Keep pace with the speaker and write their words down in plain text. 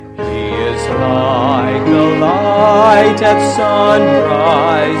Like the light at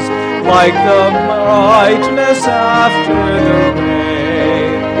sunrise, like the brightness after the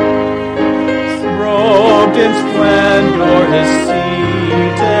rain. Robed in splendor, is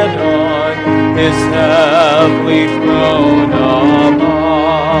seated on his heavenly throne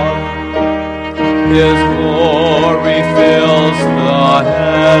above. His glory fills the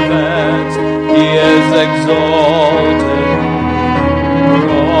heavens, he is exalted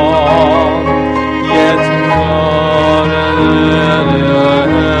over all. Yet God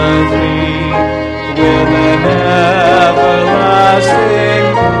with an everlasting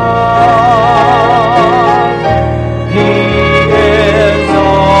love. He is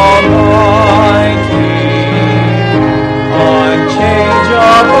almighty,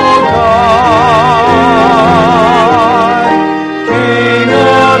 unchangeable God, King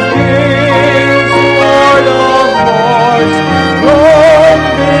of kings, Lord of lords,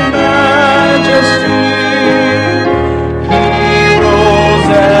 robed in majesty. He rules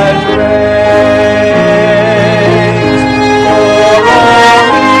and reigns for all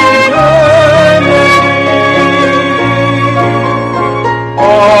eternity.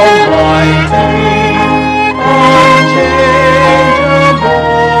 Almighty, unchangeable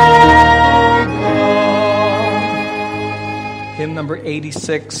God. Hymn number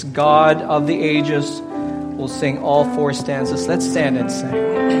 86, God of the Ages. We'll sing all four stanzas. Let's stand and sing.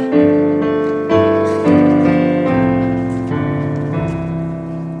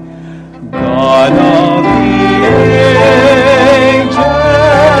 God of the ages,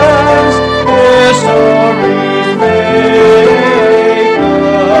 history's maker,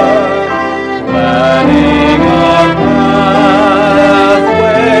 planning a pathway,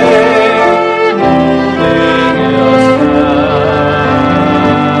 molding his past,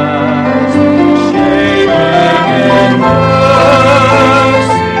 shaping in mercy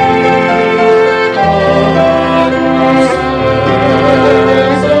all that concerns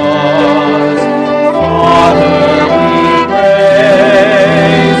us. Father, we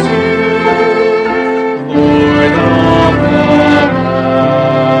praise you, Lord of the past.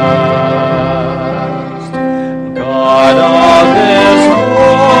 God of this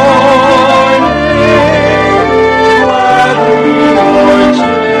morning, glad we your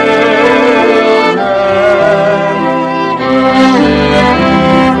children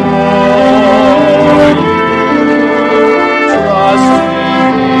worship before you, trusting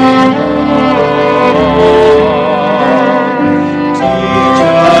in God. Teach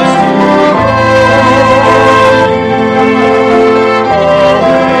us to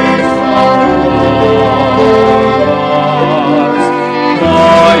always from us,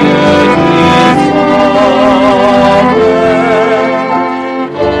 quietly sovereign,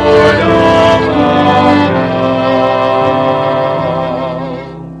 Lord of our world.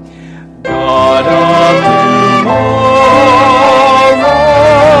 God of tomorrow,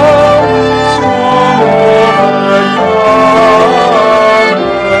 strong overcomer,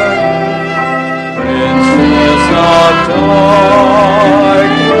 Princess of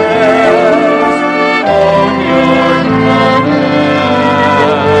darkness, own your command.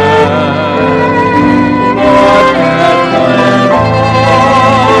 What can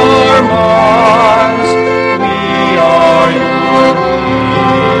harm us? We are your people,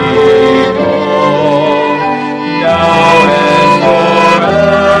 now and forever,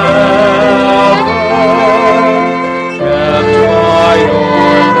 kept by your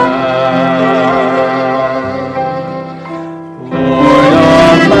hand. Lord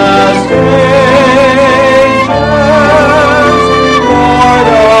of last ages, Lord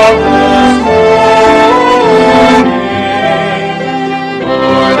of this morning,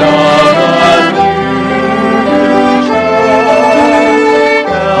 Lord of the future,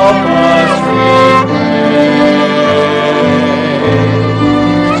 help us we pray.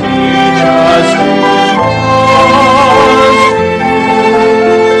 Teach us to trust you,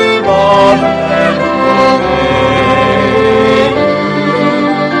 love and obey you.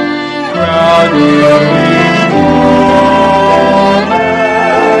 Crown you each moment,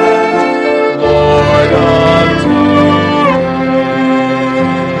 Lord of today.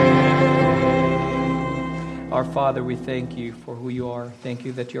 Our Father, we thank you for who you are. Thank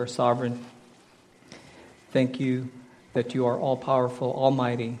you that you are sovereign. Thank you that you are all-powerful,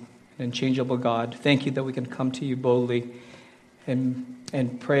 almighty, and unchangeable God. Thank you that we can come to you boldly and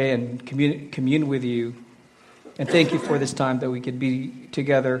pray and commune with you. And thank you for this time that we could be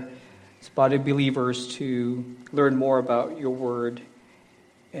together as body of believers to learn more about your word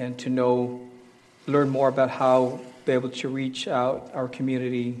and to learn more about how to be able to reach out our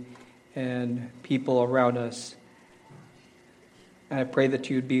community and people around us And I pray that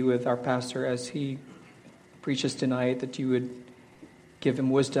you would be with our pastor as he preaches tonight, that you would give him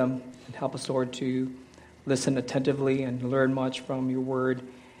wisdom and help us, Lord, to listen attentively and learn much from your word.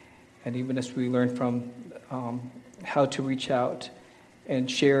 And even as we learn from how to reach out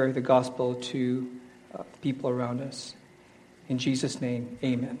and share the gospel to people around us. In Jesus' name,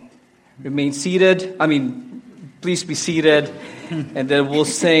 amen. Remain seated. Please be seated. And then we'll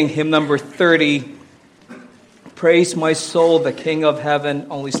sing hymn number 30. Praise my soul, the King of heaven.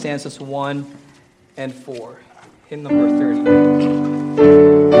 Only stanzas 1 and 4. Hymn number 30.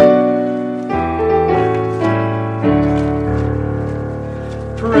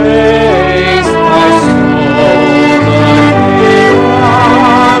 Praise my soul, the King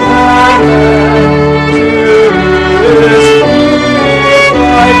of heaven. To his feet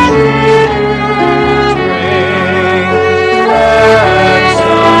thy tribute bring.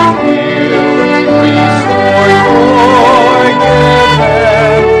 Ransom you, restore, forgive them.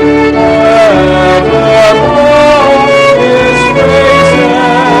 Evermore his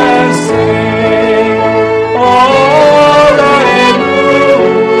praises sing.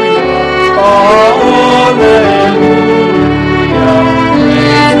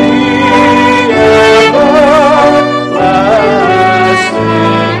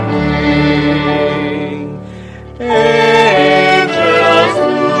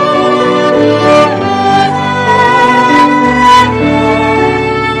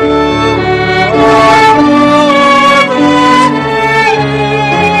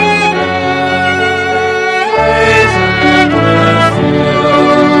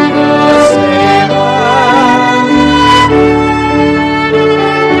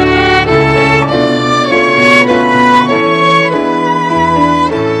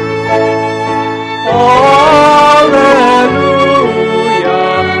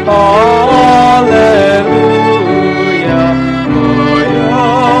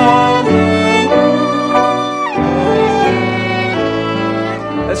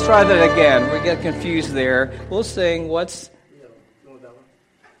 Try that again. We get confused there. We'll sing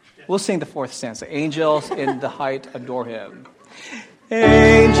We'll sing the fourth stanza. Angels in the height adore him.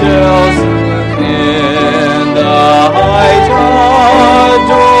 Angels in the height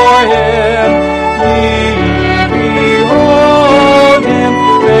adore him. Ye behold him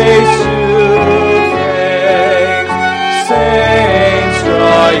face to face. Saints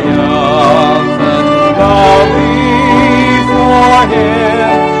triumphant bow before him.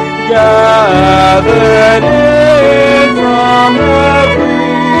 Gathered in from every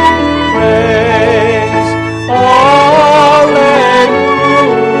race. Alleluia,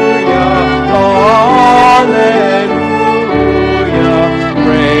 alleluia.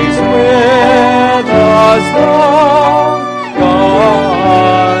 Praise with us the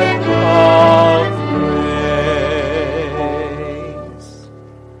God of praise.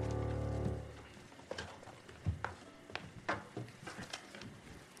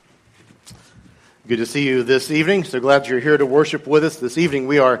 Good to see you this evening. So glad you're here to worship with us. This evening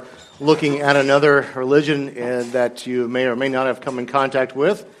we are looking at another religion that you may or may not have come in contact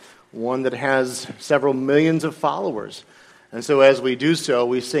with, one that has several millions of followers. And so as we do so,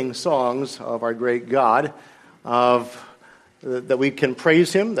 we sing songs of our great God, that we can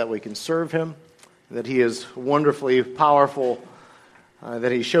praise Him, that we can serve Him, that He is wonderfully powerful,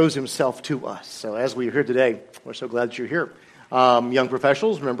 that He shows Himself to us. So as we're here today, we're so glad that you're here. Young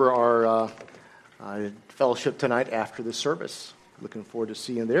professionals, remember our fellowship tonight after the service. Looking forward to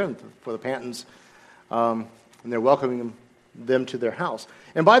seeing you there, and for the Pantons, and they're welcoming them to their house.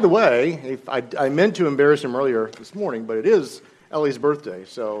 And by the way, I meant to embarrass him earlier this morning, but it is Ellie's birthday,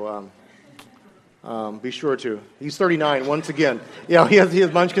 so be sure to. He's 39 once again. Yeah, he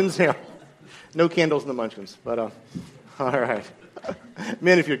has munchkins. Yeah, no candles in the munchkins, but all right.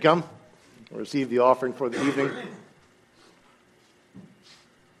 Men, if you'd come, receive the offering for the evening.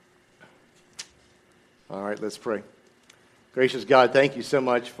 All right, let's pray. Gracious God, thank you so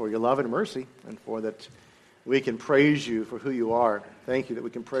much for your love and mercy, and for that we can praise you for who you are. Thank you that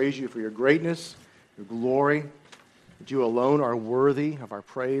we can praise you for your greatness, your glory, that you alone are worthy of our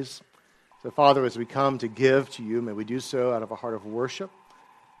praise. So, Father, as we come to give to you, may we do so out of a heart of worship,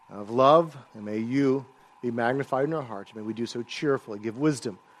 of love, and may you be magnified in our hearts. May we do so cheerfully. Give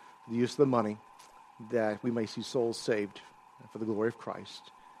wisdom for the use of the money, that we may see souls saved for the glory of Christ.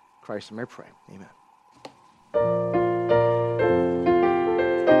 In Christ, I pray. Amen.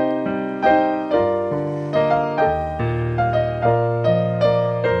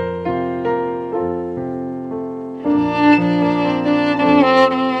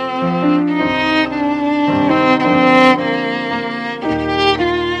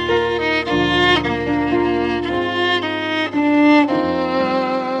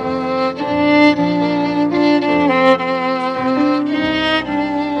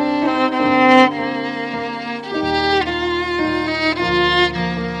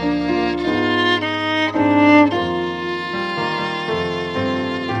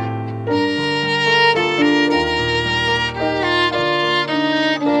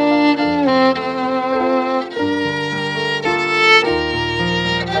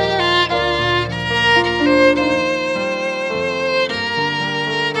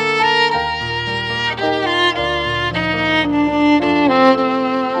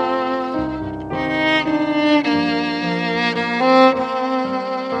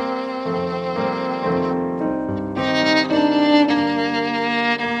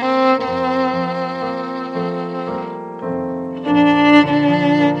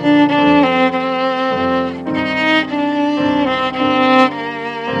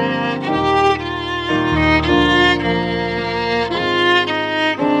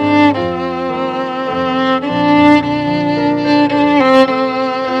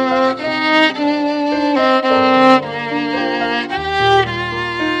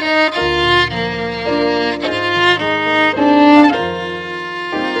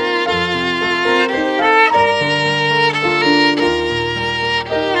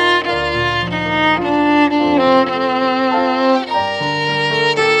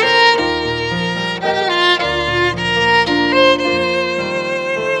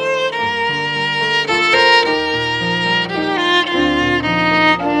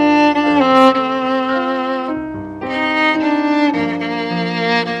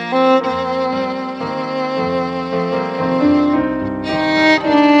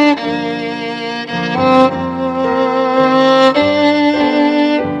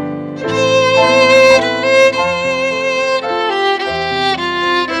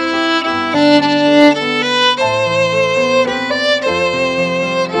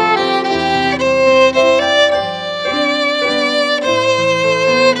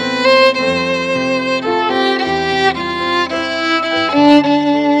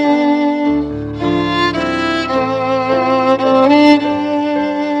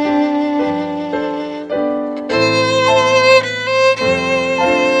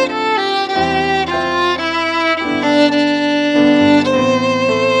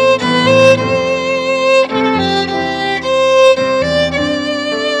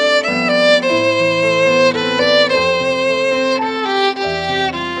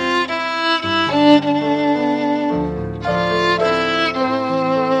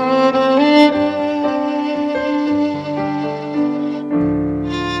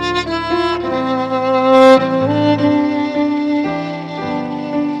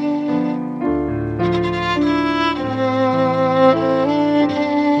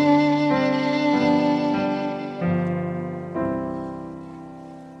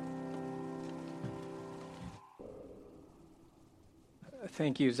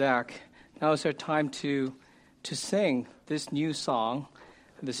 Thank you, Zach. Now is our time to sing this new song.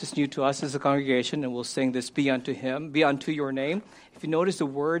 This is new to us as a congregation, and we'll sing this, Be Unto Him, Be Unto Your Name. If you notice the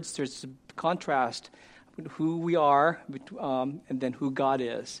words, there's a contrast with who we are and then who God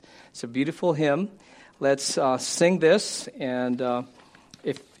is. It's a beautiful hymn. Let's sing this, and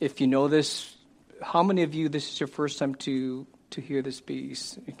if you know this, how many of you, this is your first time to hear this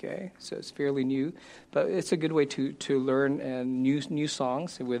piece? Okay, so it's fairly new, but it's a good way to learn and new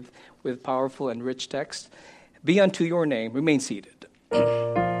songs with powerful and rich text. Be Unto Your Name. Remain seated.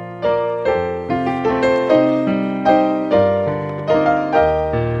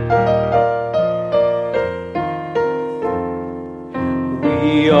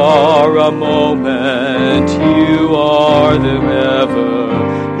 We are a moment, you are the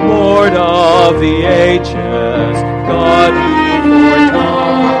ever, Lord of the ages, God before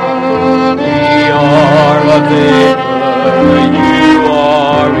time. We are a vapor, you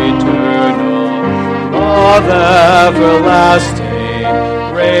are eternal, love everlasting,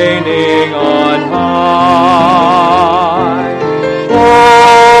 reigning on high.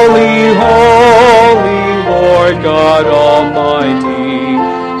 Holy, holy, Lord God Almighty,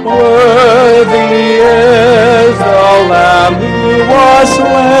 worthy is the Lamb who was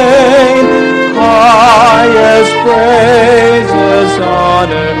slain. Highest praises,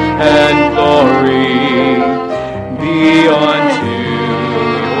 honor, and glory be unto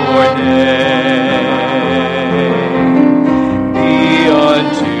your name. Be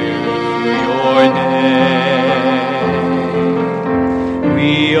unto your name.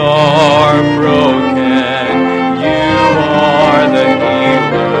 We are broken, you are the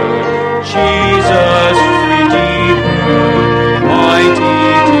healer, Jesus Redeemer, mighty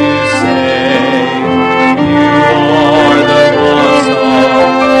to save. You are the one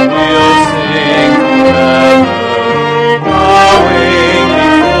song we'll sing forever, bowing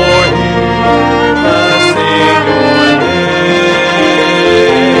before you, blessing your name.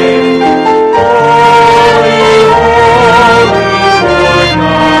 Holy, holy, Lord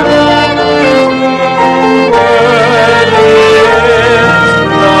God Almighty, worthy is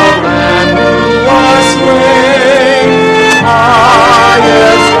the Lamb who was slain.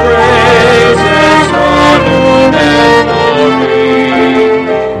 Highest praises, honor, and glory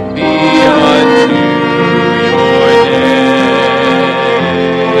be unto your name.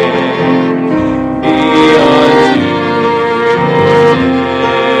 Be unto your name.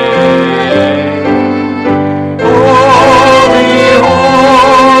 Holy,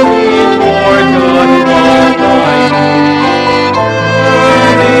 holy, Lord God Almighty,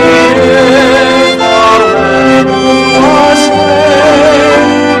 worthy is the Lamb who was slain.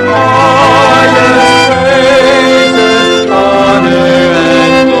 Highest praises, honor,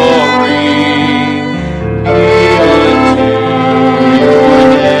 and glory be unto your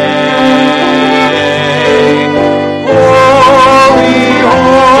name. Holy,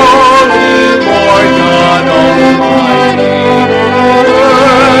 holy, Lord God Almighty,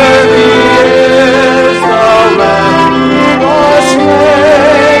 worthy is the Lamb who was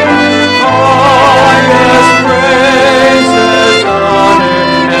slain. Highest praises, honor,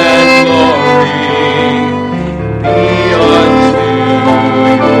 and glory be unto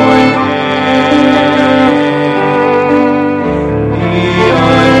your name. Be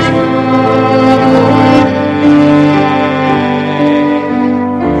unto your name.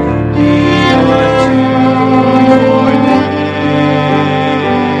 Be unto your name.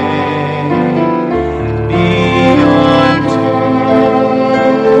 Be unto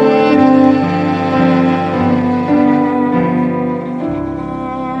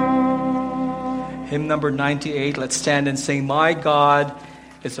Hymn number 98. Let's stand and sing, My God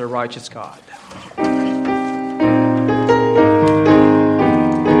is a Righteous God.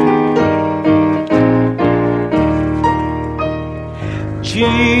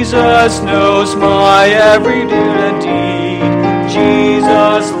 Jesus knows my every deed and deed.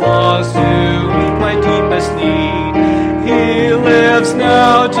 Jesus longs to meet my deepest need. He lives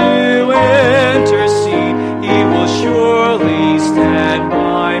now to intercede. He will surely stand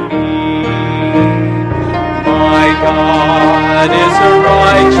by me. My God is a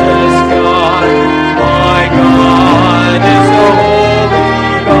righteous God. My God is a holy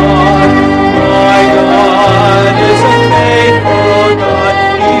God. My God is a faithful God.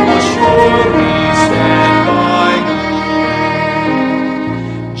 He will surely stand by me.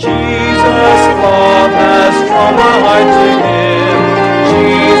 Jesus' love has drawn my heart to Him.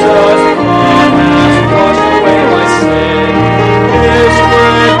 Jesus' love has washed away my sin. His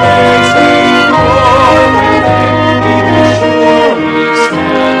word makes me joy within. He will surely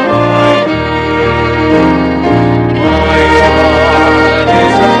stand by me.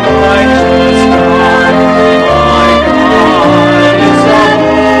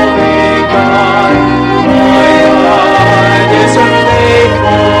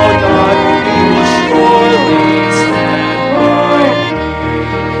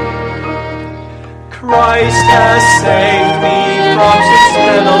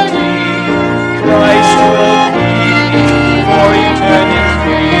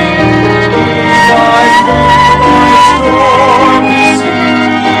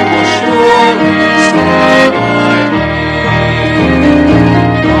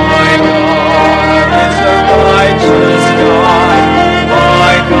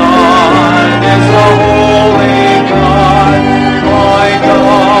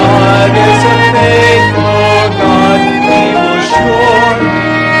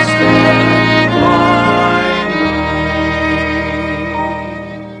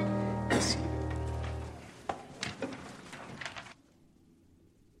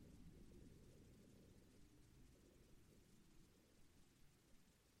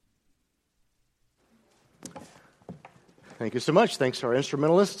 Thank you so much. Thanks to our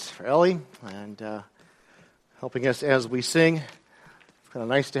instrumentalists, for Ellie, and helping us as we sing. It's kind of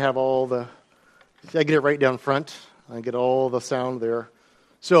nice to have all the... I get it right down front. I get all the sound there.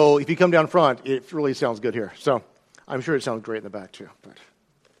 So if you come down front, it really sounds good here. So I'm sure it sounds great in the back too. But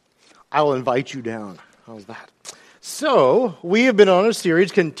I will invite you down. How's that? So we have been on a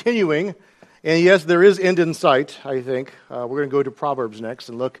series continuing, and yes, there is end in sight, I think. We're going to go to Proverbs next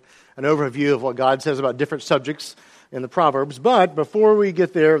and look an overview of what God says about different subjects in the Proverbs. But before we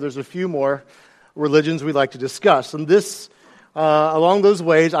get there, there's a few more religions we'd like to discuss. And this, along those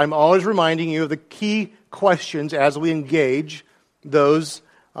ways, I'm always reminding you of the key questions as we engage those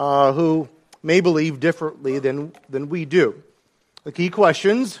who may believe differently than we do. The key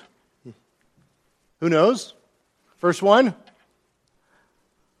questions, who knows? First one,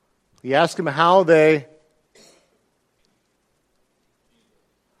 we ask them how they...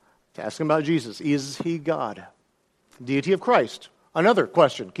 To ask them about Jesus. Is he God? Deity of Christ. Another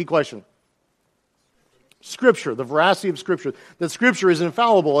question, key question. Scripture, the veracity of Scripture. That Scripture is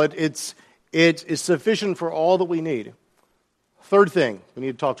infallible. It is sufficient for all that we need. Third thing we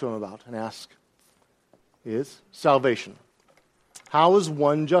need to talk to him about and ask is salvation. How is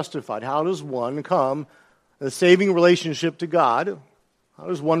one justified? How does one come in a saving relationship to God? How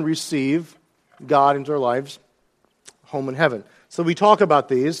does one receive God into their lives, home in heaven? So we talk about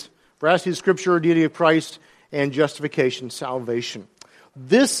these. Veracity of Scripture, deity of Christ, and justification, salvation.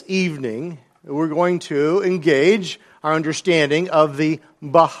 This evening, we're going to engage our understanding of the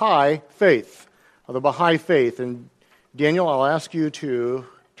Baha'i faith. And Daniel, I'll ask you to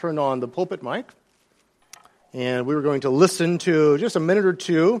turn on the pulpit mic. And we're going to listen to just a minute or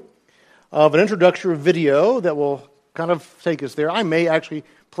two of an introductory video that will kind of take us there. I may actually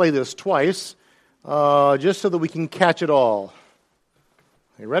play this twice, just so that we can catch it all.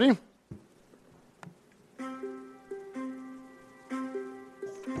 Are you ready?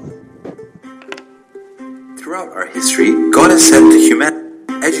 Throughout our history, God has sent to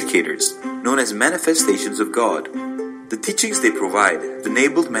humanity educators, known as manifestations of God. The teachings they provide have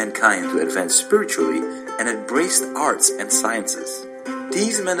enabled mankind to advance spiritually and embraced arts and sciences.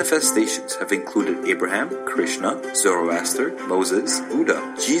 These manifestations have included Abraham, Krishna, Zoroaster, Moses,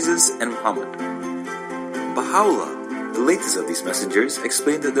 Buddha, Jesus, and Muhammad. Baha'u'llah, the latest of these messengers,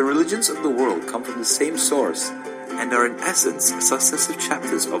 explained that the religions of the world come from the same source and are in essence successive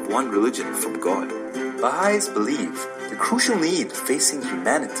chapters of one religion from God. Baha'is believe the crucial need facing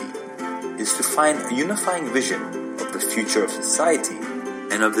humanity is to find a unifying vision of the future of society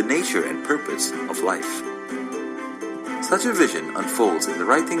and of the nature and purpose of life. Such a vision unfolds in the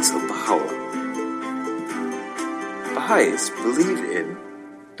writings of Baha'u'llah. Baha'is believe in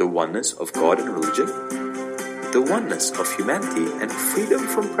the oneness of God and religion, the oneness of humanity and freedom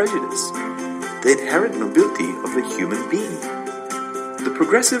from prejudice, the inherent nobility of the human being, the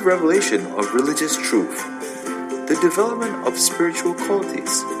progressive revelation of religious truth, the development of spiritual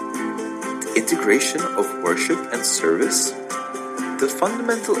qualities, the integration of worship and service, the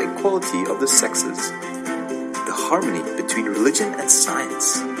fundamental equality of the sexes, the harmony between religion and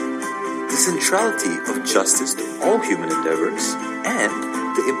science, the centrality of justice to all human endeavors, and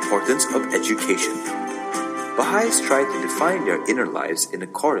the importance of education. Baha'is try to define their inner lives in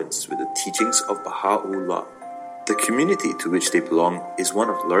accordance with the teachings of Baha'u'llah. The community to which they belong is one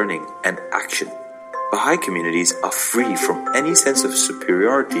of learning and action. Baha'i communities are free from any sense of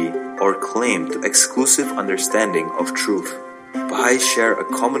superiority or claim to exclusive understanding of truth. Baha'is share a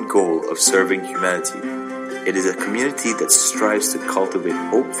common goal of serving humanity. It is a community that strives to cultivate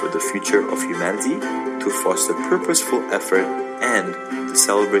hope for the future of humanity, to foster purposeful effort, and to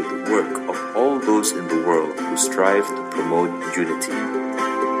celebrate the work of all those in the world who strive to promote unity.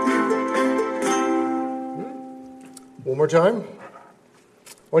 One more time.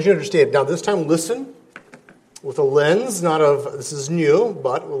 I want you to understand. Now, this time, listen with a lens, not of, this is new,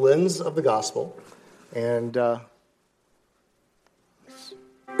 but a lens of the gospel. And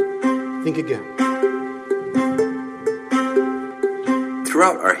think again.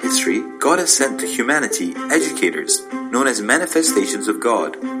 Throughout our history, God has sent to humanity educators, known as manifestations of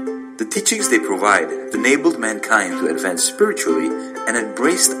God. The teachings they provide have enabled mankind to advance spiritually and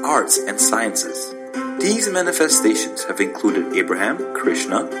embraced arts and sciences. These manifestations have included Abraham,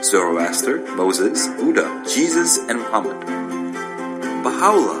 Krishna, Zoroaster, Moses, Buddha, Jesus, and Muhammad.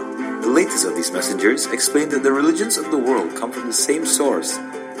 Baha'u'llah, the latest of these messengers, explained that the religions of the world come from the same source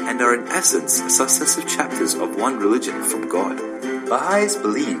and are in essence successive chapters of one religion from God. Baha'is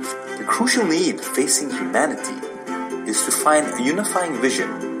believe the crucial need facing humanity is to find a unifying vision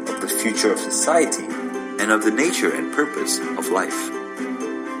of the future of society and of the nature and purpose of life.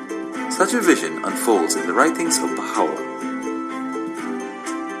 Such a vision unfolds in the writings of Baha'u'llah.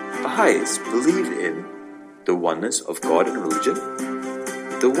 Baha'is believe in the oneness of God and religion,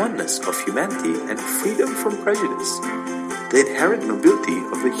 the oneness of humanity and freedom from prejudice, the inherent nobility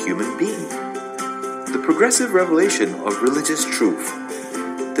of the human being, the progressive revelation of religious truth,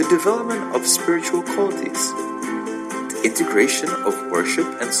 the development of spiritual qualities, the integration of worship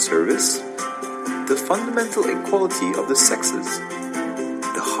and service, the fundamental equality of the sexes,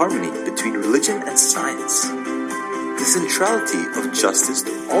 the harmony between religion and science, the centrality of justice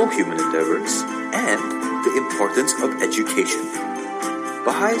to all human endeavors, and the importance of education.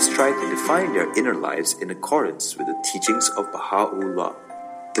 Baha'is try to define their inner lives in accordance with the teachings of Baha'u'llah.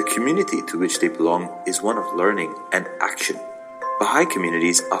 The community to which they belong is one of learning and action. Baha'i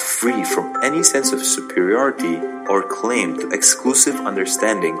communities are free from any sense of superiority or claim to exclusive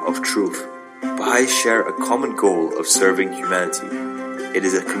understanding of truth. Baha'is share a common goal of serving humanity. It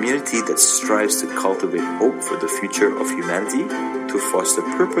is a community that strives to cultivate hope for the future of humanity, to foster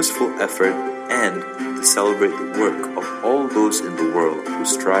purposeful effort, and to celebrate the work of all those in the world who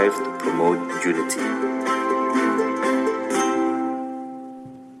strive to promote unity.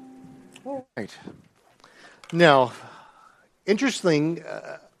 Right. Now, interesting,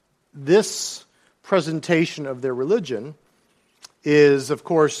 this presentation of their religion is, of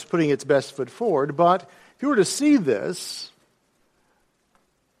course, putting its best foot forward, but if you were to see this,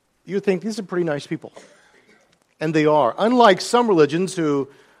 you would think these are pretty nice people. And they are. Unlike some religions who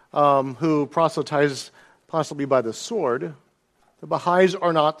proselytize possibly by the sword, the Baha'is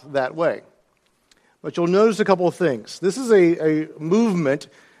are not that way. But you'll notice a couple of things. This is a movement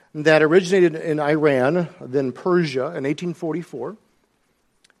that originated in Iran, then Persia, in 1844.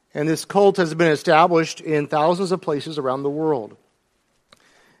 And this cult has been established in thousands of places around the world.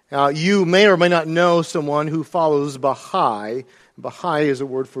 You may or may not know someone who follows Baha'i. Baha'i is a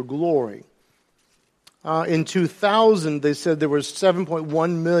word for glory. In 2000, they said there were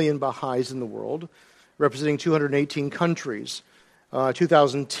 7.1 million Baha'is in the world, representing 218 countries.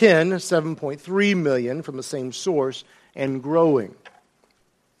 2010, 7.3 million from the same source, and growing.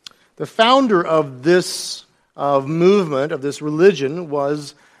 The founder of this movement, of this religion,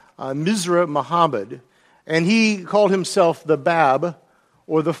 was Mirza Muhammad, and he called himself the Bab,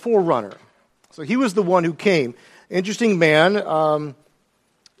 or the forerunner. So he was the one who came. Interesting man.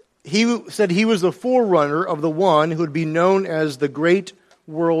 He said he was the forerunner of the one who would be known as the great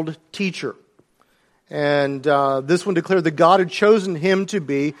world teacher. And this one declared that God had chosen him to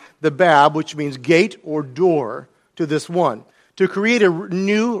be the Bab, which means gate or door to this one, to create a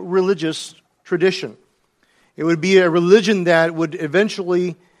new religious tradition. It would be a religion that would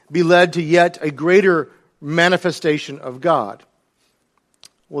eventually be led to yet a greater manifestation of God.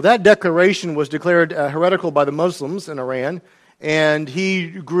 Well, that declaration was declared heretical by the Muslims in Iran, and he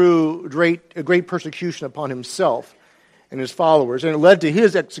grew a great persecution upon himself and his followers, and it led to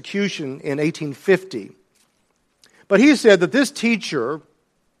his execution in 1850. But he said that this teacher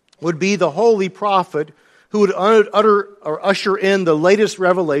would be the holy prophet who would usher in the latest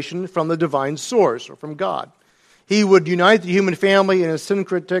revelation from the divine source, or from God. He would unite the human family in a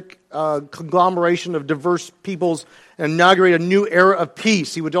syncretic conglomeration of diverse peoples and inaugurate a new era of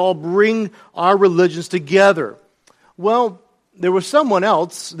peace. He would all bring our religions together. Well, there was someone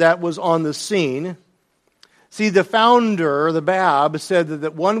else that was on the scene. See, the founder, the Bab, said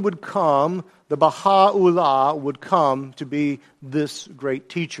that one would come, the Baha'u'llah would come to be this great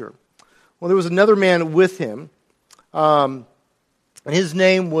teacher. Well, there was another man with him, and his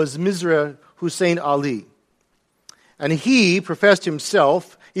name was Mirza Hussein Ali. And he professed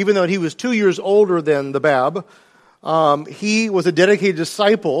himself, even though he was 2 years older than the Bab, he was a dedicated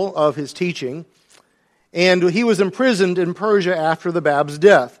disciple of his teaching, and he was imprisoned in Persia after the Bab's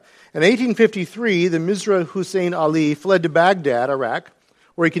death. In 1853, the Mirza Hussein Ali fled to Baghdad, Iraq,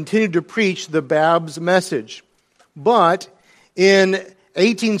 where he continued to preach the Bab's message. But in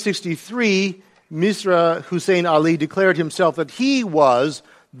 1863, Mirza Hussein Ali declared himself that he was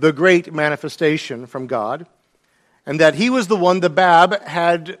the great manifestation from God, and that he was the one the Bab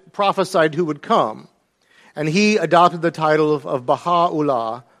had prophesied who would come. And he adopted the title of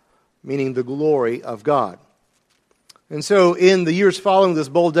Baha'u'llah, meaning the glory of God. And so in the years following this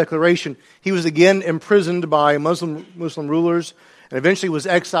bold declaration, he was again imprisoned by Muslim rulers and eventually was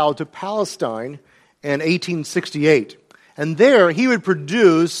exiled to Palestine in 1868. And there he would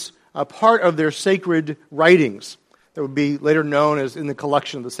produce a part of their sacred writings that would be later known as in the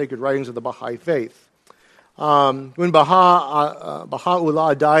collection of the sacred writings of the Baha'i faith. When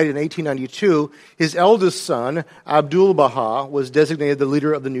Baha'u'llah died in 1892, his eldest son, Abdul Baha, was designated the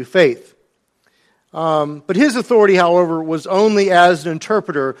leader of the new faith. But his authority, however, was only as an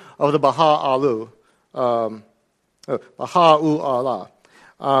interpreter of the Baha'u'llah.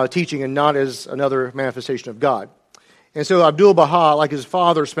 teaching and not as another manifestation of God. And so Abdu'l-Baha, like his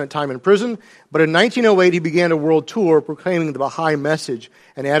father, spent time in prison, but in 1908 he began a world tour proclaiming the Baha'i message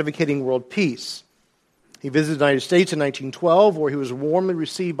and advocating world peace. He visited the United States in 1912, where he was warmly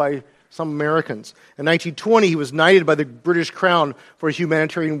received by some Americans. In 1920, he was knighted by the British Crown for his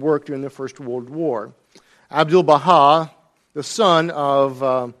humanitarian work during the First World War. Abdu'l-Baha, the son of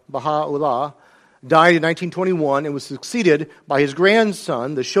Baha'u'llah, died in 1921 and was succeeded by his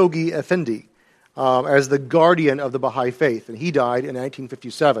grandson, the Shoghi Effendi, as the guardian of the Baha'i faith. And he died in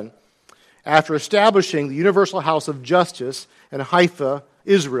 1957 after establishing the Universal House of Justice in Haifa,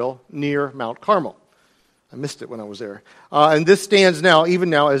 Israel, near Mount Carmel. I missed it when I was there. And this stands now, even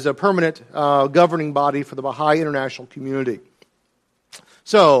now, as a permanent governing body for the Baha'i international community.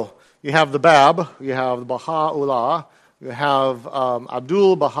 So, you have the Bab, you have the Baha'u'llah, you have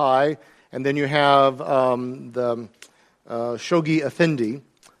Abdu'l-Baha, and then you have the Shoghi Effendi.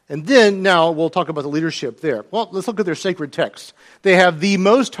 And then, now, we'll talk about the leadership there. Well, let's look at their sacred texts. They have the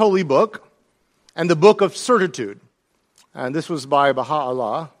Most Holy Book and the Book of Certitude. And this was by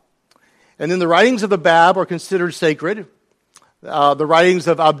Baha'u'llah. And then the writings of the Bab are considered sacred. The writings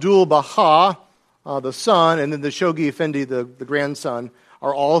of Abdu'l-Baha, the son, and then the Shoghi Effendi, the grandson,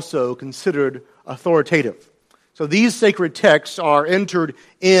 are also considered authoritative. So these sacred texts are entered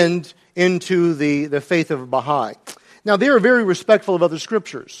into the faith of Baha'i. Now, they are very respectful of other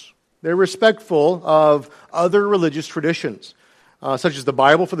scriptures. They're respectful of other religious traditions, such as the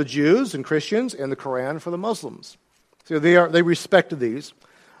Bible for the Jews and Christians and the Quran for the Muslims. So they respect these.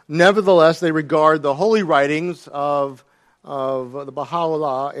 Nevertheless, they regard the holy writings of the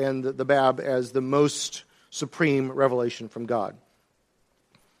Baha'u'llah and the Bab as the most supreme revelation from God.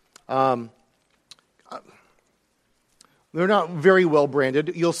 They're not very well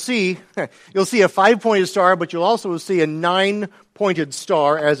branded. You'll see a 5-pointed star, but you'll also see a 9-pointed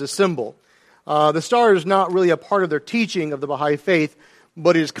star as a symbol. The star is not really a part of their teaching of the Baha'i faith,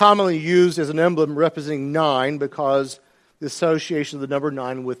 but is commonly used as an emblem representing 9 because the association of the number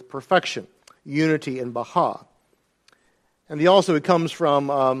 9 with perfection, unity, and Baha. And it comes from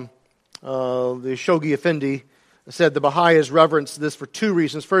the Shoghi Effendi said the Baha'is reverence this for 2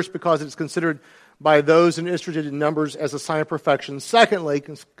 reasons. First, because it's considered by those interested in numbers as a sign of perfection. Secondly,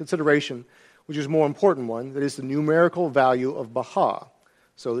 consideration, which is a more important one, that is the numerical value of Baha.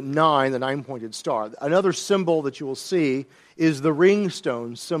 So 9, the 9-pointed star. Another symbol that you will see is the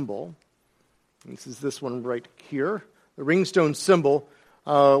ringstone symbol. This is this one right here. The ringstone symbol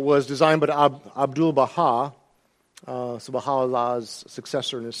was designed by Abdu'l-Baha, so Baha'u'llah's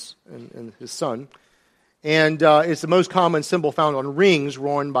successor and his son. And it's the most common symbol found on rings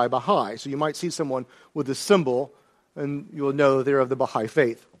worn by Baha'i. So you might see someone with this symbol, and you will know they're of the Baha'i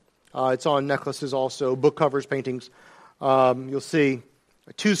faith. It's on necklaces also, book covers, paintings. You'll see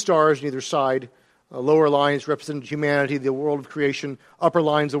 2 stars on either side. Lower lines represent humanity, the world of creation. Upper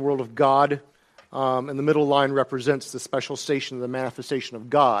lines, the world of God. And the middle line represents the special station of the manifestation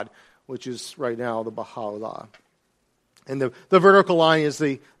of God, which is right now the Baha'u'llah. And the vertical line is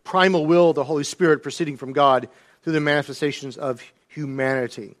the primal will of the Holy Spirit proceeding from God through the manifestations of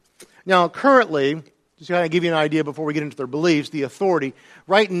humanity. Now, currently, just to kind of give you an idea before we get into their beliefs, the authority,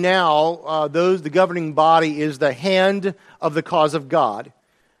 right now, the governing body is the hand of the cause of God.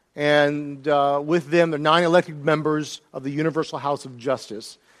 And with them, the 9 elected members of the Universal House of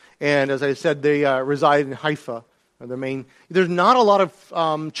Justice. And as I said, they reside in Haifa. There's not a lot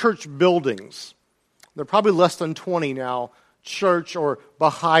of church buildings. There are probably less than 20 now, church or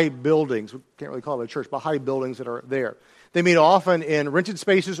Baha'i buildings. We can't really call it a church, Baha'i buildings that are there. They meet often in rented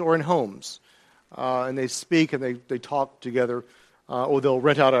spaces or in homes. And they speak and they talk together. Or they'll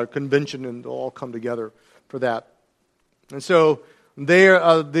rent out a convention and they'll all come together for that. And so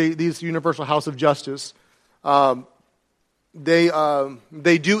these Universal House of Justice, they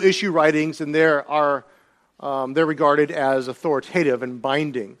do issue writings, and they're regarded as authoritative and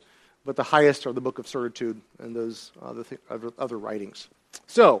binding. But the highest are the Book of Certitude and those other writings.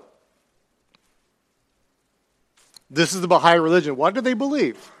 So, this is the Baha'i religion. What do they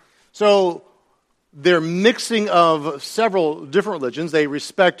believe? So, they're mixing of several different religions. They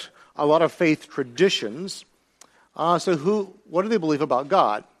respect a lot of faith traditions. What do they believe about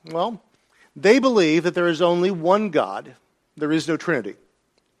God? Well, they believe that there is only one God. There is no Trinity.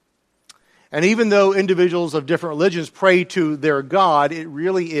 And even though individuals of different religions pray to their God, it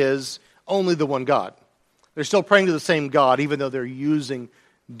really is only the one God. They're still praying to the same God, even though they're using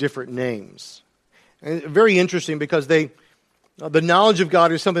different names. And very interesting because the knowledge of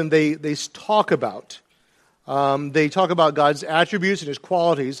God is something they talk about. They talk about God's attributes and His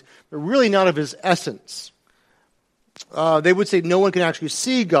qualities, but really not of His essence. They would say no one can actually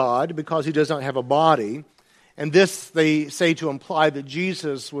see God because he does not have a body. And this they say to imply that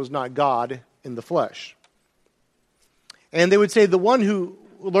Jesus was not God in the flesh. And they would say the one who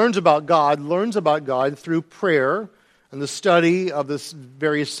learns about God through prayer and the study of the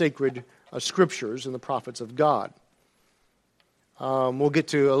various sacred scriptures and the prophets of God. We'll get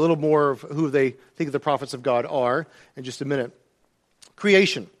to a little more of who they think the prophets of God are in just a minute.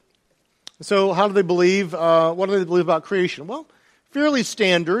 Creation. So how do they believe, what do they believe about creation? Well, fairly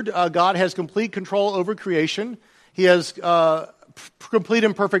standard. God has complete control over creation. He has complete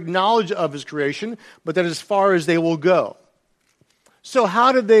and perfect knowledge of his creation, but that is as far as they will go. So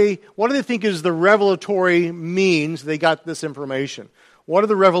what do they think is the revelatory means they got this information? What are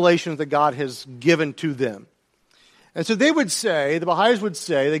the revelations that God has given to them? And so they would say, the Baha'is would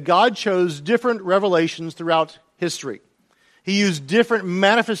say, that God chose different revelations throughout history. He used different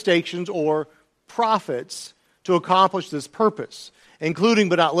manifestations or prophets to accomplish this purpose, including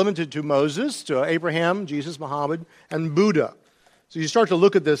but not limited to Moses, to Abraham, Jesus, Muhammad, and Buddha. So you start to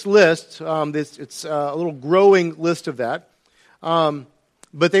look at this list. It's a little growing list of that.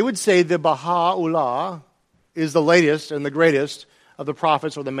 But they would say that Baha'u'llah is the latest and the greatest of the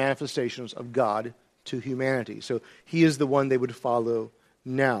prophets or the manifestations of God to humanity. So he is the one they would follow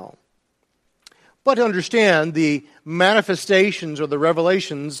now. But to understand the manifestations or the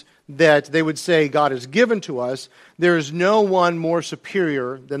revelations that they would say God has given to us, there is no one more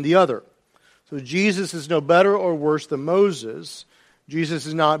superior than the other. So Jesus is no better or worse than Moses. Jesus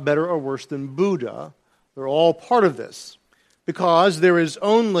is not better or worse than Buddha. They're all part of this. Because there is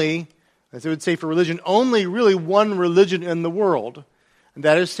only, as they would say for religion, only really one religion in the world, and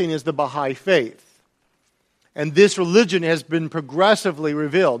that is seen as the Baha'i faith. And this religion has been progressively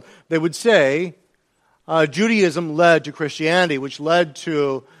revealed. They would say Judaism led to Christianity, which led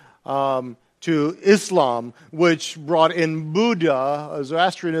to Islam, which brought in Buddha,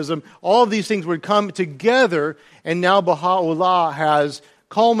 Zoroastrianism. All of these things would come together, and now Baha'u'llah has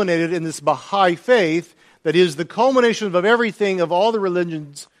culminated in this Baha'i faith that is the culmination of everything of all the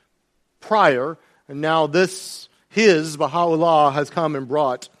religions prior, and now Baha'u'llah has come and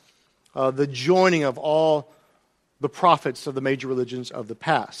brought the joining of all the prophets of the major religions of the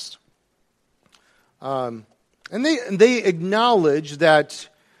past. And they acknowledge that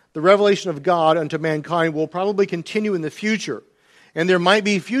the revelation of God unto mankind will probably continue in the future. And there might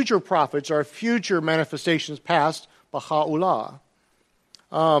be future prophets or future manifestations past Baha'u'llah.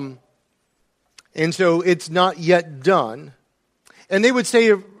 And so it's not yet done. And they would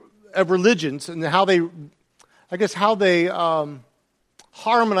say of religions and how they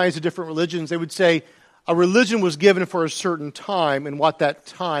harmonize the different religions, they would say a religion was given for a certain time and what that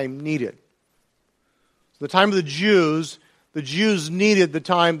time needed. So the time of the Jews needed the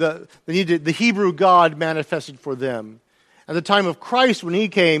time, they needed the Hebrew God manifested for them. At the time of Christ, when he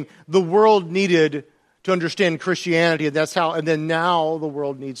came, the world needed to understand Christianity, and then now the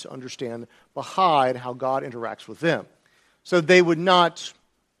world needs to understand Baha'i and how God interacts with them. So they would not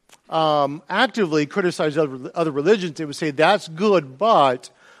actively criticize other religions. They would say, that's good, but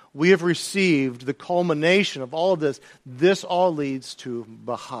we have received the culmination of all of this. This all leads to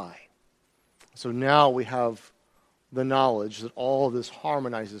Baha'i. So now we have the knowledge that all of this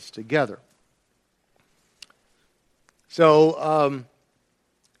harmonizes together. So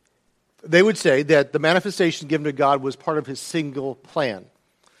they would say that the manifestation given to God was part of his single plan.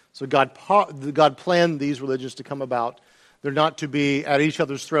 So God planned these religions to come about. They're not to be at each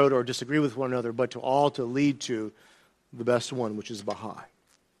other's throat or disagree with one another, but to lead to the best one, which is Baha'i.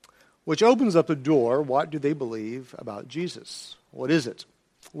 Which opens up the door, what do they believe about Jesus? What is it?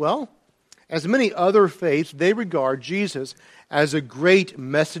 Well, as many other faiths, they regard Jesus as a great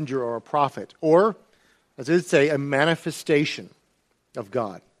messenger or a prophet, or, as they would say, a manifestation of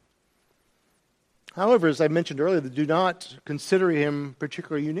God. However, as I mentioned earlier, they do not consider him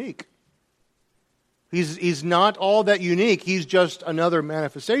particularly unique. He's not all that unique. He's just another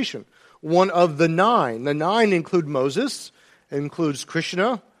manifestation. One of the 9. The 9 include Moses, it includes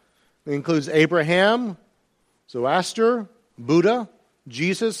Krishna, it includes Abraham, Zoroaster, Buddha,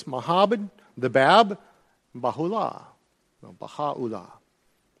 Jesus, Muhammad, the Bab, Baha'u'llah.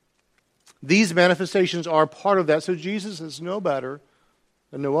 These manifestations are part of that, so Jesus is no better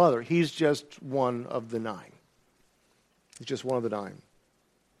than no other. He's just one of the 9. He's just one of the 9.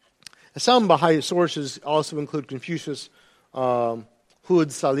 Some Baha'i sources also include Confucius, Hud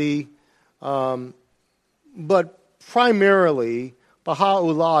Salih, but primarily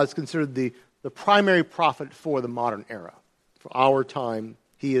Baha'u'llah is considered the primary prophet for the modern era. For our time,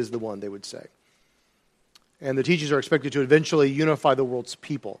 he is the one, they would say. And the teachings are expected to eventually unify the world's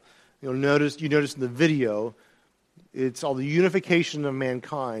people. You notice in the video, It's all the unification of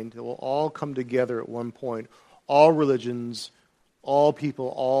mankind that will all come together at one point. All religions, all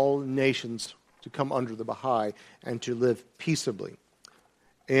people, all nations to come under the Baha'i and to live peaceably.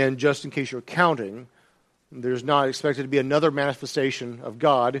 And just in case you're counting, there's not expected to be another manifestation of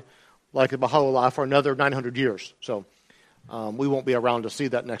God like the Baha'u'llah for another 900 years. So we won't be around to see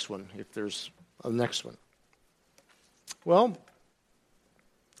that next one if there's a next one. Well,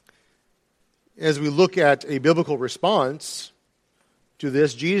 as we look at a biblical response to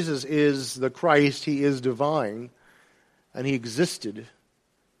this, Jesus is the Christ, he is divine, and he existed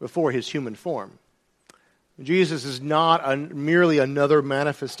before his human form. Jesus is not merely another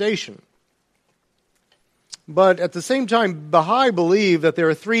manifestation. But at the same time, Baha'i believe that there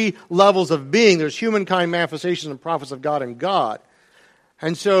are three levels of being. There's humankind, manifestations, and prophets of God and God.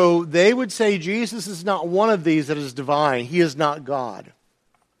 And so they would say Jesus is not one of these that is divine. He is not God.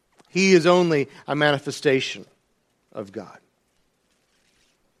 He is only a manifestation of God.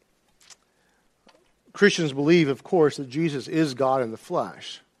 Christians believe, of course, that Jesus is God in the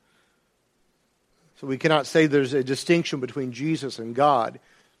flesh. So we cannot say there's a distinction between Jesus and God.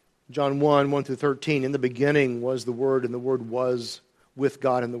 John 1, 1 through 13, in the beginning was the Word, and the Word was with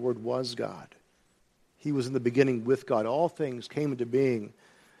God, and the Word was God. He was in the beginning with God. All things came into being.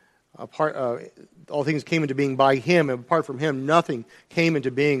 All things came into being by Him, and apart from Him, nothing came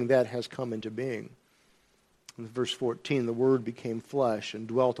into being that has come into being. In verse 14, the Word became flesh and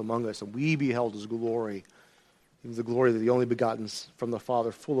dwelt among us, and we beheld His glory. It was the glory of the only begotten from the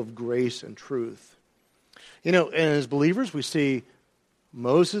Father, full of grace and truth. You know, and as believers, we see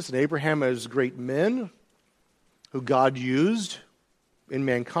Moses and Abraham as great men who God used in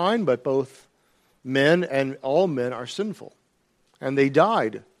mankind, but both men and all men are sinful. And they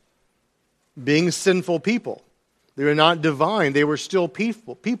died being sinful people. They were not divine. They were still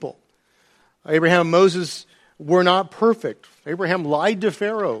people. Abraham and Moses were not perfect. Abraham lied to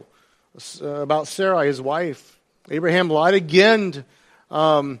Pharaoh about Sarai, his wife. Abraham lied again.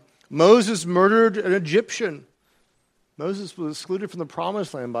 Moses murdered an Egyptian. Moses was excluded from the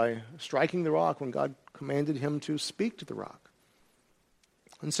promised land by striking the rock when God commanded him to speak to the rock.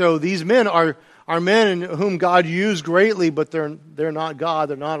 And so these men are men in whom God used greatly, but they're not God.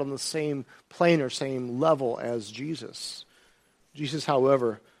 They're not on the same plane or same level as Jesus. Jesus,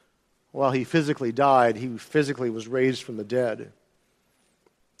 however, while he physically died, he physically was raised from the dead.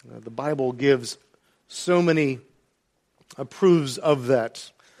 The Bible gives so many proofs of that.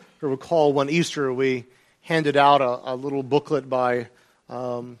 You'll recall one Easter we handed out a little booklet by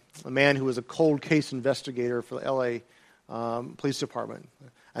a man who was a cold case investigator for the L.A. Police Department.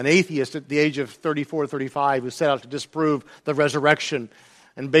 An atheist at the age of 34, 35 who set out to disprove the resurrection,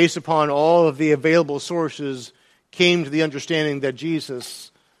 and based upon all of the available sources came to the understanding that Jesus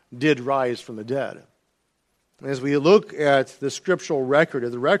did rise from the dead. And as we look at the scriptural record,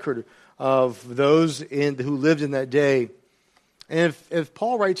 the record of those who lived in that day, and if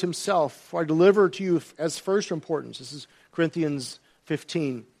Paul writes himself, "For I deliver to you as first importance," this is Corinthians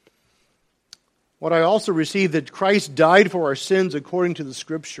 15, "what I also received, that Christ died for our sins according to the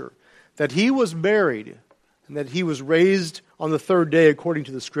Scripture, that he was buried, and that he was raised on the third day according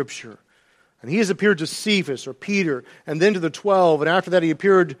to the Scripture. And he has appeared to Cephas," or Peter, "and then to the 12, and after that he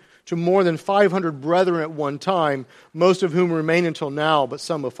appeared to more than 500 brethren at one time, most of whom remain until now, but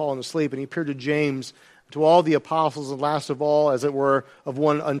some have fallen asleep. And he appeared to James, to all the apostles, and last of all, as it were, of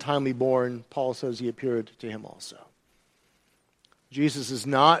one untimely born," Paul says he appeared to him also. Jesus is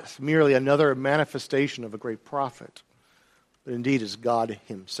not merely another manifestation of a great prophet, but indeed is God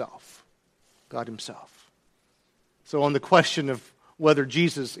himself. God himself. So on the question of whether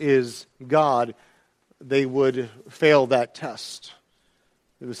Jesus is God, they would fail that test.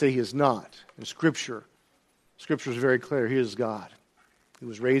 They would say he is not. In Scripture is very clear. He is God. He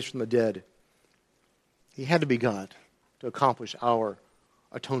was raised from the dead. He had to be God to accomplish our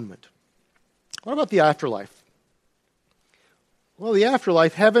atonement. What about the afterlife? Well, the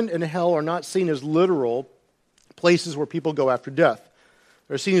afterlife, heaven and hell are not seen as literal places where people go after death.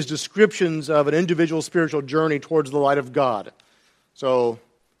 They're seen as descriptions of an individual spiritual journey towards the light of God. So,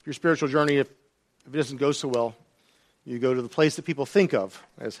 your spiritual journey, if it doesn't go so well, you go to the place that people think of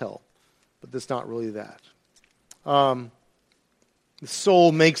as hell. But that's not really that. The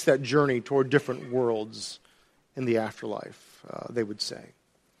soul makes that journey toward different worlds in the afterlife, they would say.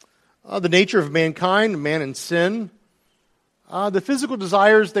 The nature of mankind, man in sin. The physical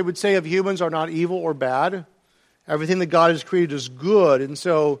desires, they would say, of humans are not evil or bad. Everything that God has created is good. And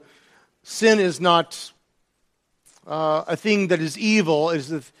so sin is not a thing that is evil. It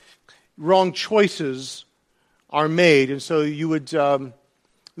is wrong choices are made. And so you would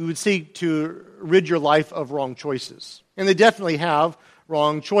we would seek to rid your life of wrong choices. And they definitely have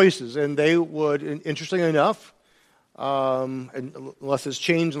wrong choices. And they would, interestingly enough, unless it's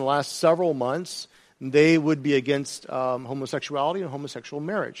changed in the last several months, they would be against homosexuality and homosexual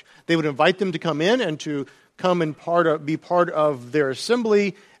marriage. They would invite them to come in and to come and be part of their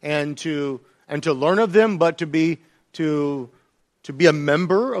assembly and to learn of them, but to be a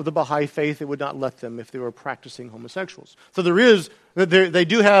member of the Baha'i faith, they would not let them if they were practicing homosexuals. So they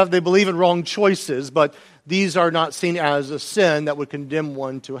believe in wrong choices, but these are not seen as a sin that would condemn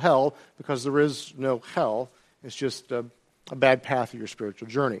one to hell, because there is no hell. It's just a bad path of your spiritual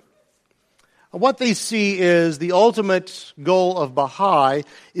journey. What they see is the ultimate goal of Baha'i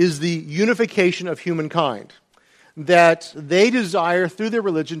is the unification of humankind. That they desire through their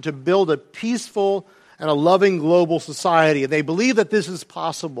religion to build a peaceful and a loving global society. And they believe that this is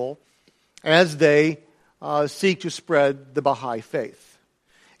possible as they seek to spread the Baha'i faith.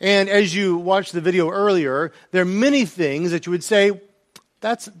 And as you watched the video earlier, there are many things that you would say,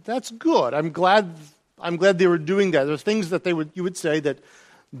 that's good. I'm glad they were doing that. There's things that you would say that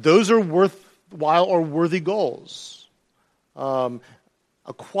those are worthwhile or worthy goals.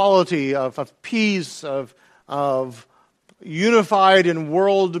 Equality, of peace, of unified in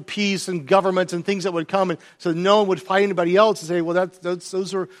world peace and government and things that would come, and so no one would fight anybody else and say, well,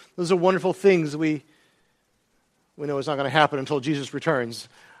 those are wonderful things. We know it's not going to happen until Jesus returns.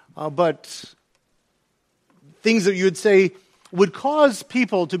 But things that you would say would cause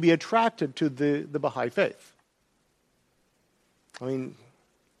people to be attracted to the Baha'i faith. I mean,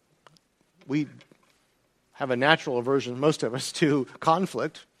 we have a natural aversion, most of us, to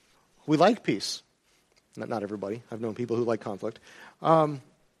conflict. We like peace. Not everybody. I've known people who like conflict. But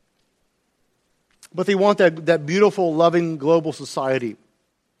they want that beautiful, loving, global society.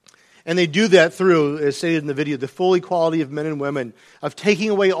 And they do that through, as stated in the video, the full equality of men and women, of taking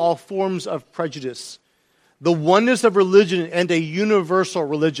away all forms of prejudice, the oneness of religion, and a universal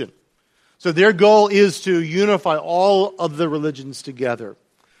religion. So their goal is to unify all of the religions together.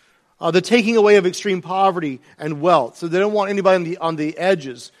 The taking away of extreme poverty and wealth. So they don't want anybody on the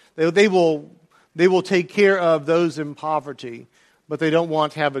edges. They will take care of those in poverty, but they don't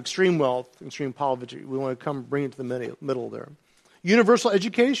want to have extreme wealth, extreme poverty. We want to come bring it to the middle there. Universal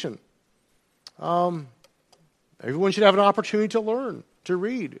education. Everyone should have an opportunity to learn, to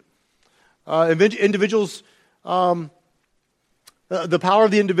read. Individuals, the power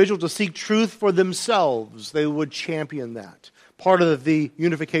of the individual to seek truth for themselves, they would champion that. Part of the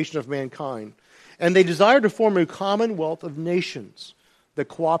unification of mankind. And they desire to form a commonwealth of nations that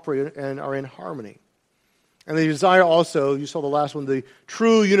cooperate and are in harmony. And they desire also, you saw the last one, the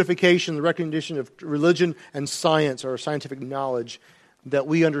true unification, the recognition of religion and science, or scientific knowledge, that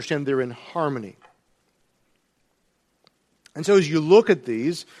we understand they're in harmony. And so as you look at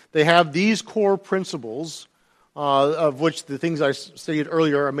these, they have these core principles, of which the things I stated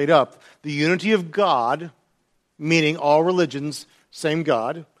earlier are made up. The unity of God, meaning all religions, same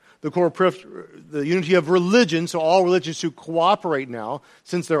God. The unity of religion, so all religions who cooperate now,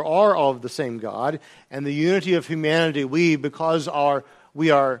 since there are all of the same God. And the unity of humanity, because we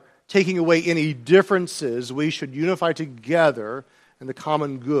are taking away any differences, we should unify together in the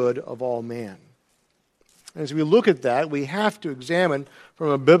common good of all man. And as we look at that, we have to examine from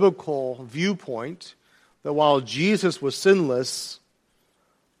a biblical viewpoint that while Jesus was sinless,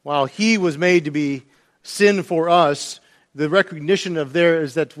 while he was made to be sin for us, the recognition of there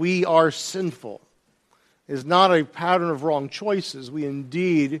is that we are sinful. It is not a pattern of wrong choices. We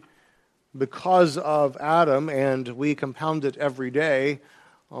indeed, because of Adam, and we compound it every day,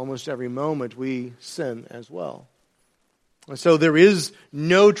 almost every moment, we sin as well. And so there is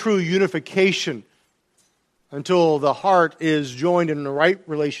no true unification until the heart is joined in the right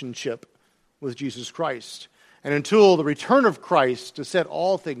relationship with Jesus Christ. And until the return of Christ to set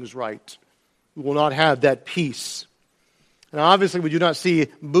all things right, we will not have that peace. And obviously we do not see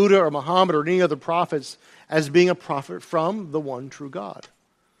Buddha or Muhammad or any other prophets as being a prophet from the one true God.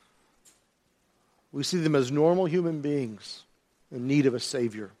 We see them as normal human beings in need of a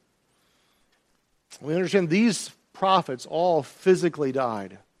Savior. We understand these prophets all physically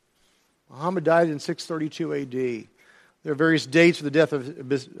died. Muhammad died in 632 A.D. There are various dates for the death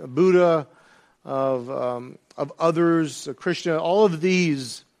of Buddha, of others, Krishna. All of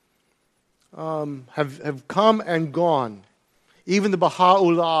these have come and gone. Even the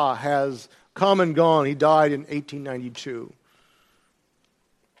Baha'u'llah has come and gone. He died in 1892.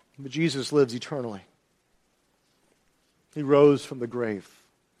 But Jesus lives eternally. He rose from the grave.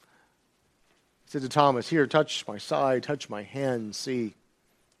 He said to Thomas, "Here, touch my side, touch my hand, see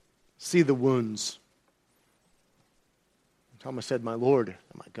the wounds. Thomas said, "My Lord and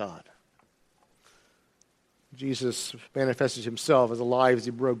my God." Jesus manifested himself as alive as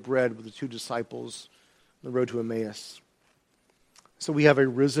he broke bread with the two disciples on the road to Emmaus. So we have a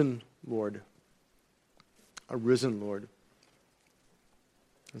risen Lord. A risen Lord.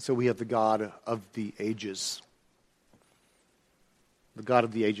 And so we have the God of the ages. The God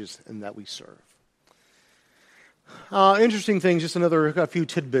of the ages, and that we serve. Interesting things, just a few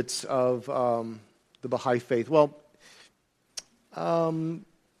tidbits of the Baha'i faith. Well,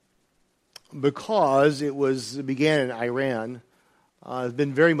 because it began in Iran, has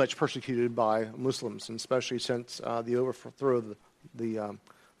been very much persecuted by Muslims, and especially since the overthrow of the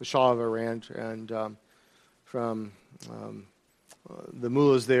Shah of Iran, and from the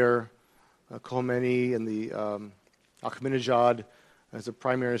mullahs there, Khomeini and the Ahmadinejad as the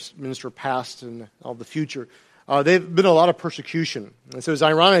prime minister past and all the future. They've been a lot of persecution. And so it's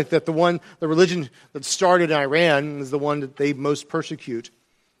ironic that the religion that started in Iran is the one that they most persecute.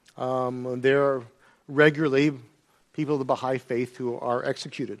 There are regularly people of the Baha'i faith who are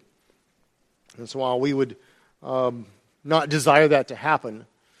executed. And so while we would not desire that to happen,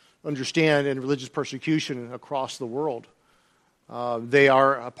 understand in religious persecution across the world, they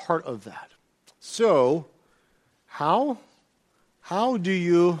are a part of that. So, how do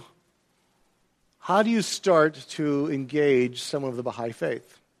you start to engage some of the Baha'i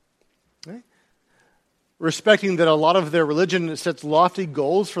faith? Okay? Respecting that a lot of their religion sets lofty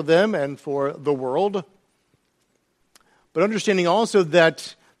goals for them and for the world, but understanding also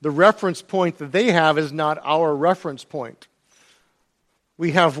that the reference point that they have is not our reference point.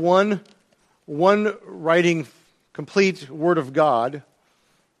 We have one writing, complete Word of God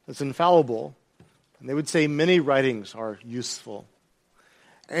that's infallible, and they would say many writings are useful.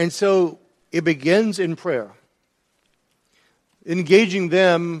 And so it begins in prayer. Engaging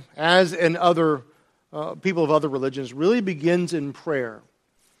them, as in other people of other religions, really begins in prayer.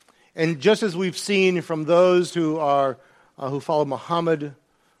 And just as we've seen from those who follow Muhammad,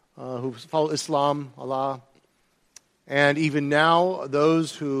 who follow Islam, Allah, and even now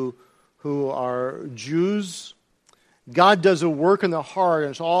those who are Jews, God does a work in the heart,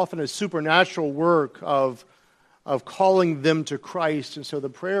 and it's often a supernatural work of calling them to Christ. And so the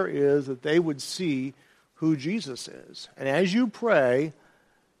prayer is that they would see who Jesus is. And as you pray,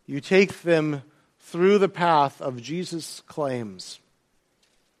 you take them through the path of Jesus' claims.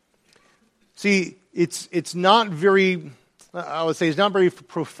 See, it's not very, I would say, it's not very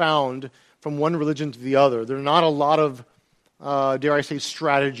profound from one religion to the other. There are not a lot of, dare I say,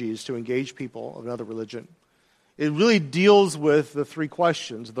 strategies to engage people of another religion. It really deals with the three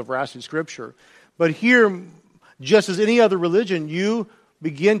questions of the veracity of Scripture. But here, just as any other religion, you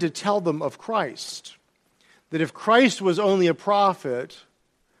begin to tell them of Christ. That if Christ was only a prophet,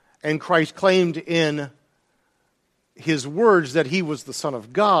 and Christ claimed in his words that he was the Son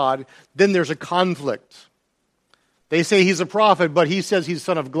of God, then there's a conflict. They say he's a prophet, but he says he's the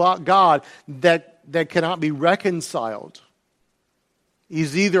Son of God. That cannot be reconciled.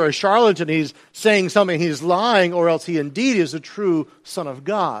 He's either a charlatan, he's saying something, he's lying, or else he indeed is a true Son of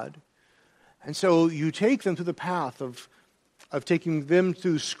God. And so you take them through the path of taking them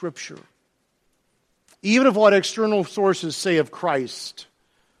through Scripture. Even of what external sources say of Christ,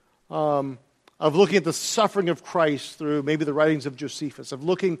 of looking at the suffering of Christ through maybe the writings of Josephus, of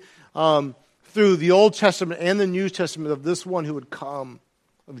looking through the Old Testament and the New Testament of this one who would come,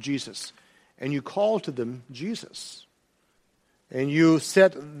 of Jesus. And you call to them Jesus. And you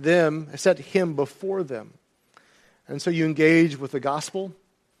set him before them. And so you engage with the gospel,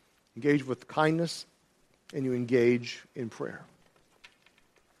 engage with kindness, and you engage in prayer.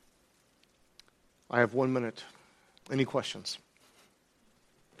 I have 1 minute. Any questions?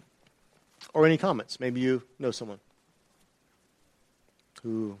 Or any comments? Maybe you know someone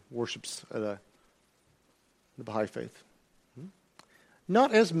who worships the Baha'i faith.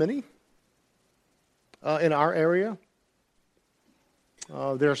 Not as many in our area.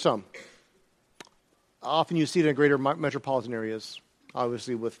 There are some. Often you see it in greater metropolitan areas,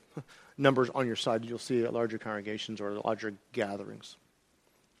 obviously with numbers on your side. You'll see larger congregations or larger gatherings.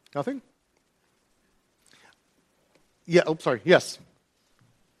 Nothing? Yeah, sorry. Yes.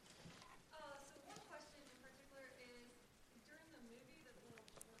 So one question in particular is, during the movie that they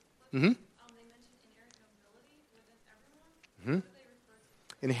mentioned inherent nobility within everyone. What do they refer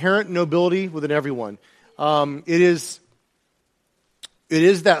to? Inherent nobility within everyone. It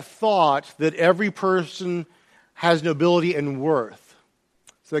is that thought that every person has nobility and worth.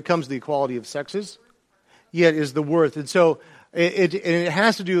 So that comes to the equality of sexes. Yet is the worth. And so it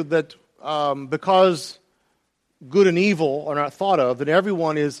has to do with that because good and evil are not thought of, that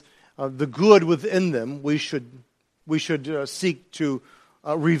everyone is the good within them. We should seek to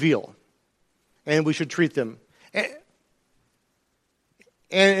reveal, and we should treat them.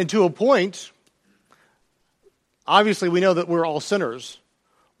 And to a point, obviously we know that we're all sinners,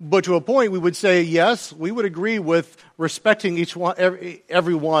 but to a point we would say, yes, we would agree with respecting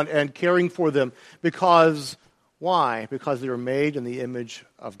everyone and caring for them, because why? Because they were made in the image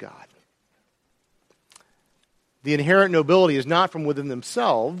of God. The inherent nobility is not from within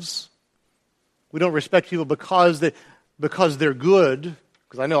themselves. We don't respect people because they're good,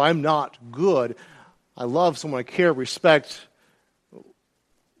 because I know I'm not good. I love someone, I care, respect,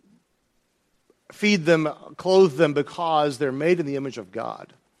 feed them, clothe them because they're made in the image of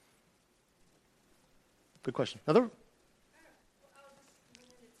God. Good question. Another?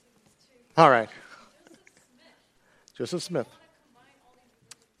 All right. Joseph Smith.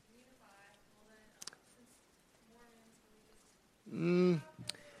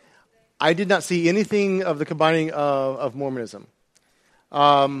 I did not see anything of the combining of Mormonism.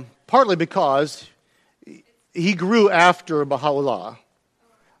 Partly because he grew after Baha'u'llah,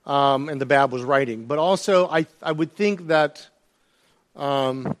 and the Bab was writing. But also, I would think that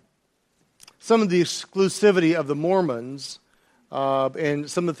some of the exclusivity of the Mormons and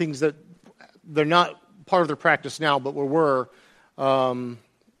some of the things that they're not part of their practice now, but were early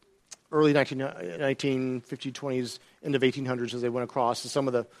 1950s, 20s, end of 1800s as they went across, and some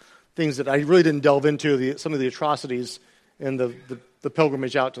of the things that I really didn't delve into, some of the atrocities in the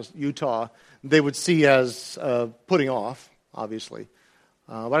pilgrimage out to Utah, they would see as putting off, obviously.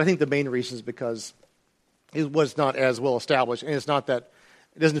 But I think the main reason is because it was not as well established, and it's not that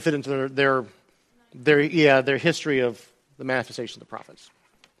it doesn't fit into their history of the manifestation of the prophets.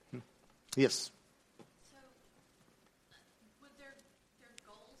 Yes. So, with their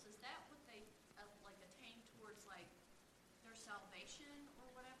goals, is that what they attain towards, their salvation or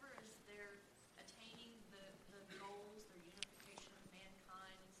whatever? Is they're attaining the goals, their unification of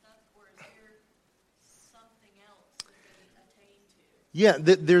mankind and stuff, or is there something else that they attain to? Yeah,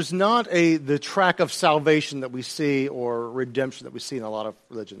 there's not the track of salvation that we see or redemption that we see in a lot of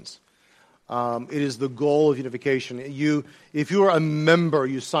religions. It is the goal of unification. If you are a member,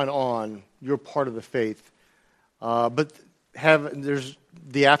 you sign on. You're part of the faith. But there's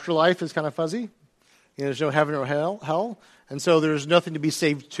the afterlife is kind of fuzzy. There's no heaven or hell, and so there's nothing to be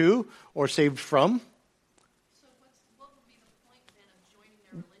saved to or saved from. So what would be the point then of joining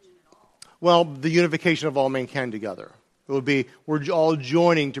their religion at all? Well, the unification of all mankind together. It would be we're all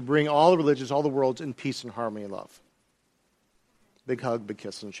joining to bring all the religions, all the worlds in peace and harmony and love. Big hug, big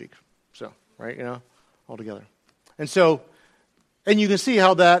kiss on the cheek. So, right, all together. And you can see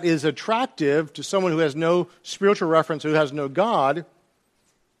how that is attractive to someone who has no spiritual reference, who has no God.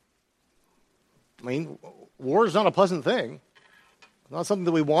 I mean, war is not a pleasant thing. It's not something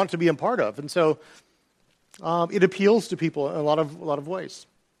that we want to be a part of. And so it appeals to people in a lot of ways.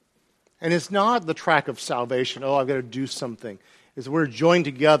 And it's not the track of salvation, I've got to do something. It's we're joined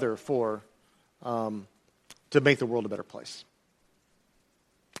together to make the world a better place.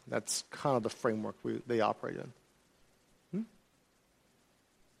 That's kind of the framework they operate in.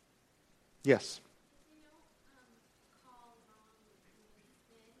 Yes? Call sin,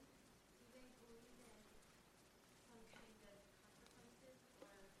 do they believe in some kind of consequences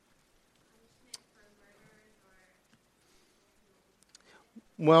or punishment for murderers or?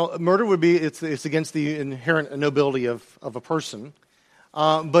 Well, murder would be, it's against the inherent nobility of a person.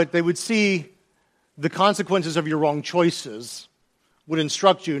 But they would see the consequences of your wrong choices would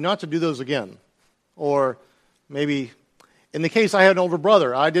instruct you not to do those again. Or maybe, in the case I had an older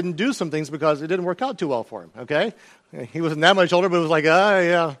brother, I didn't do some things because it didn't work out too well for him, okay? He wasn't that much older, but it was like,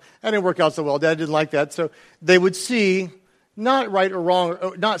 yeah, that didn't work out so well. Dad didn't like that. So they would see not right or wrong,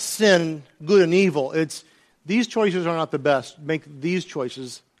 or not sin, good and evil. It's these choices are not the best. Make these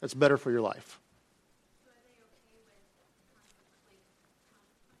choices that's better for your life. So are they okay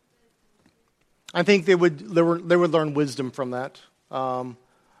with consequences? I think they would learn wisdom from that. Now,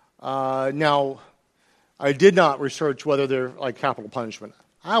 I did not research whether they're like capital punishment.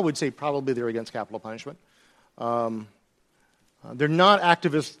 I would say probably they're against capital punishment. They're not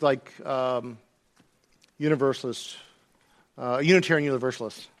activists like universalists, Unitarian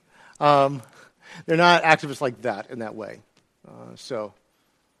Universalists. They're not activists like that in that way. I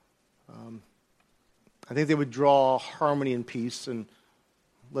think they would draw harmony and peace and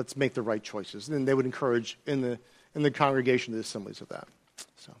let's make the right choices. And they would encourage in the congregation, the assemblies of that.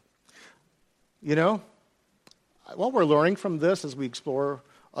 So, what we're learning from this as we explore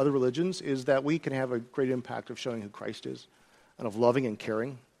other religions is that we can have a great impact of showing who Christ is and of loving and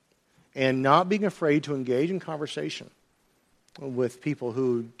caring and not being afraid to engage in conversation. with people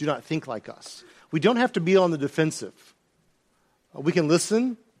who do not think like us. We don't have to be on the defensive. We can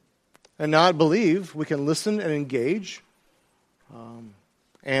listen and not believe. We can listen and engage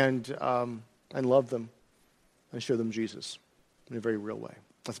and love them and show them Jesus in a very real way.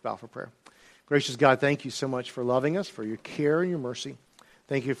 Let's bow for prayer. Gracious God, thank you so much for loving us, for your care and your mercy.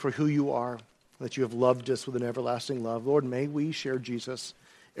 Thank you for who you are, that you have loved us with an everlasting love. Lord, may we share Jesus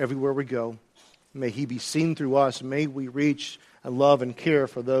everywhere we go. May he be seen through us. May we reach and love and care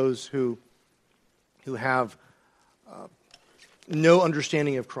for those who have no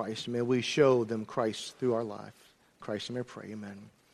understanding of Christ. May we show them Christ through our life. Christ, may I pray, amen.